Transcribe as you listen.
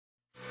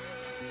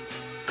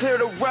Clear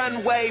the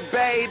runway,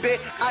 baby.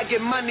 I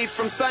get money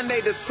from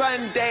Sunday to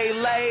Sunday,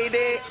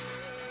 lady.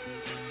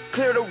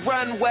 Clear the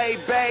runway,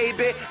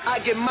 baby. I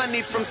get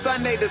money from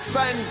Sunday to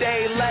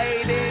Sunday,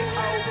 lady.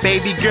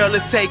 Baby girl,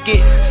 let's take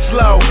it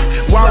slow.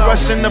 Why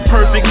rush in the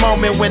perfect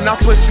moment when I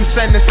put you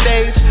center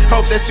stage?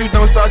 Hope that you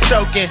don't start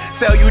choking.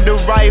 Tell you the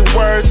right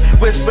words,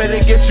 whisper to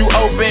get you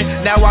open.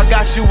 Now I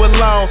got you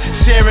alone,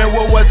 sharing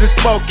what wasn't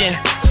spoken.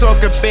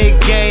 Talk a big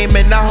game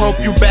and I hope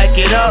you back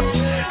it up.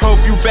 Hope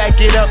you back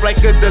it up like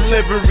a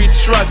delivery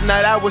truck.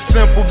 Now that was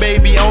simple,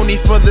 baby, only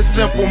for the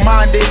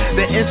simple-minded.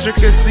 The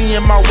intricacy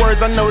in my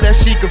words, I know that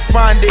she could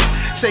find it.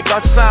 Take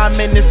our time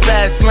in this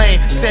fast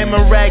lane.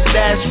 Tamarack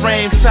dash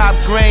frame, top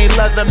grain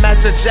leather,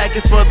 match a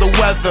jacket for the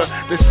weather.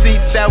 The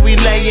seats that we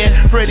lay in,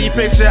 pretty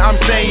picture I'm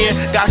saying.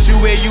 Got you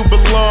where you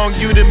belong,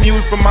 you the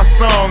muse for my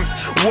songs.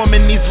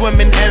 Woman needs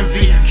women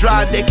envy,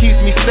 drive that keeps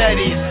me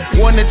steady.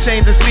 Wanna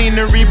change the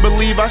scenery,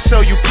 believe I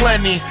show you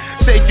plenty.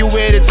 Take you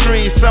where the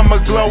trees, summer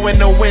glow in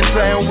the winter,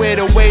 and where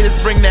the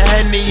waiters bring the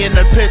Henny in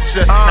the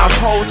picture. Now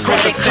pose for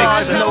the credit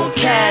cards, picture. no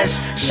cash,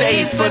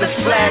 shades for the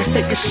flash.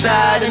 Take a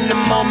shot in the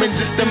moment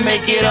just to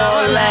make it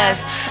all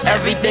last.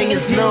 Everything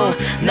is new,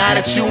 now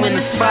that you in the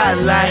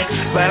spotlight,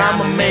 but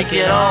I'ma make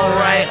it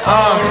alright,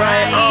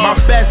 alright. My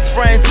best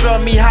friend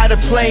taught me how to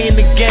play in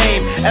the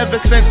game. Ever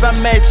since I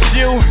met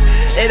you,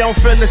 it don't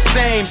feel the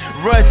same.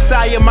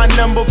 Retire my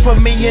number,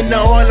 put me in the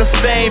Hall of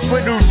Fame.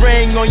 Put a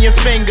ring on your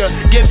finger,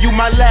 give you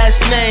my last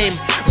name.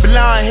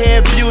 Blonde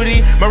hair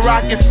beauty,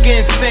 Moroccan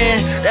skin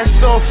tan. That's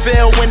so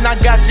fair when I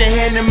got your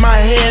hand in my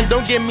hand.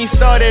 Don't get me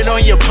started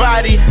on your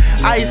body.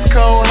 Ice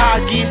cold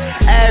hockey,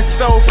 ass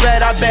so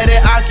fat I bet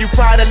it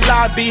occupy the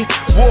lobby.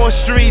 Wall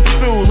Street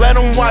too, let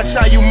them watch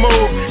how you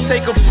move.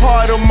 Take a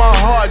part of my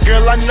heart,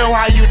 girl, I know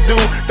how you do.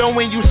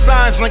 Throwing you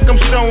signs like I'm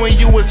showing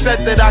you a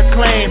set that I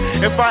claim.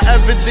 If I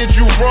ever did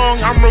you wrong,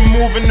 I'm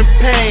removing the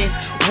pain.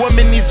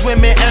 Woman needs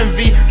women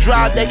envy,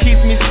 drive that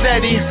keeps me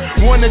steady.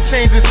 Wanna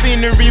change the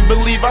scenery,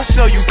 believe I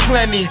show you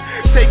plenty.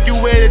 Take you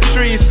where the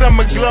trees,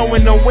 summer glow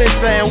in the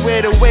winter, and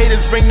where the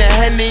waiters bring the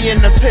Henny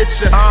in the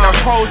picture. Now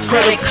pose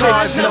for the Credit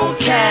cards, picture. no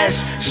cash,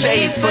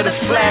 shades for the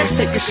flash.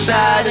 Take a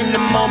shot in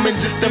the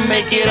moment just to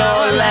make it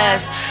all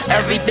last.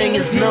 Everything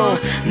is new,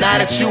 now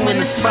that you in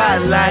the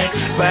spotlight,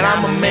 but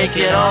I'ma make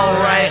it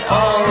alright,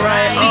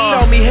 alright. She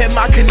told me hit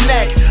my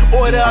connect,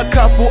 order a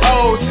couple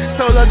O's.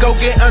 Told her go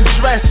get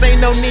undressed,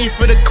 ain't no need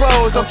for the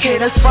clothes. Okay,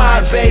 that's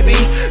fine, baby.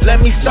 Let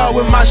me start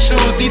with my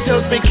shoes. These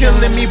hills been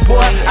killing me,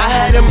 boy. I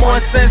had them on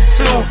since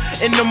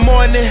 2 in the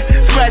morning.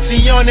 Scratching,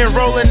 yawning,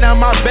 rolling out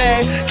my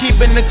bag,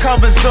 keeping the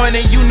covers on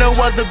it. You know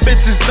other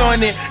bitches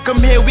on it.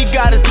 Come here, we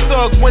gotta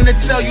talk. Wanna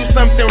tell you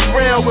something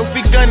real. If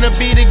we gonna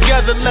be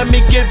together, let me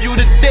give you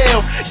the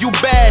deal. You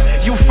bad,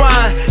 you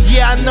fine.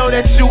 Yeah, I know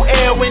that you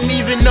ill. And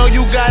even though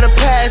you got a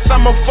pass,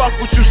 I'ma fuck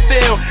with you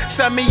still.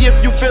 Tell me if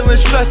you feeling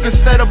stressed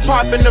instead of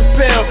popping a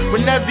pill.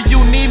 Whenever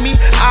you need me,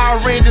 I'll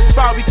arrange a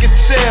spot we can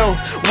chill.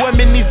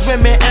 Women needs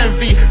women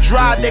envy,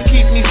 drive that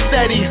keeps me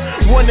steady.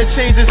 Wanna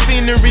change the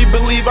scenery,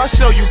 believe I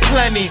show you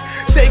plenty.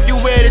 Take you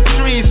where the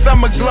trees,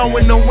 summer glow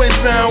in the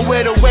winter, and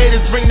where the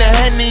waiters bring the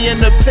Henny in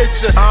the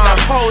picture. Now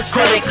pose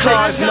for the Credit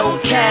cards, picture. no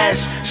cash,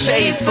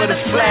 shades for the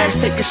flash.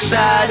 Take a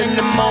shot in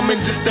the moment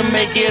just to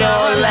make it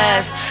all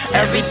last.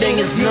 Everything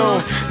is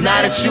new,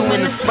 now that you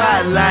in the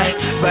spotlight,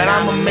 but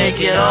I'ma make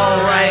it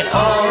alright,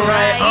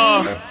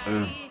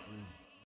 alright.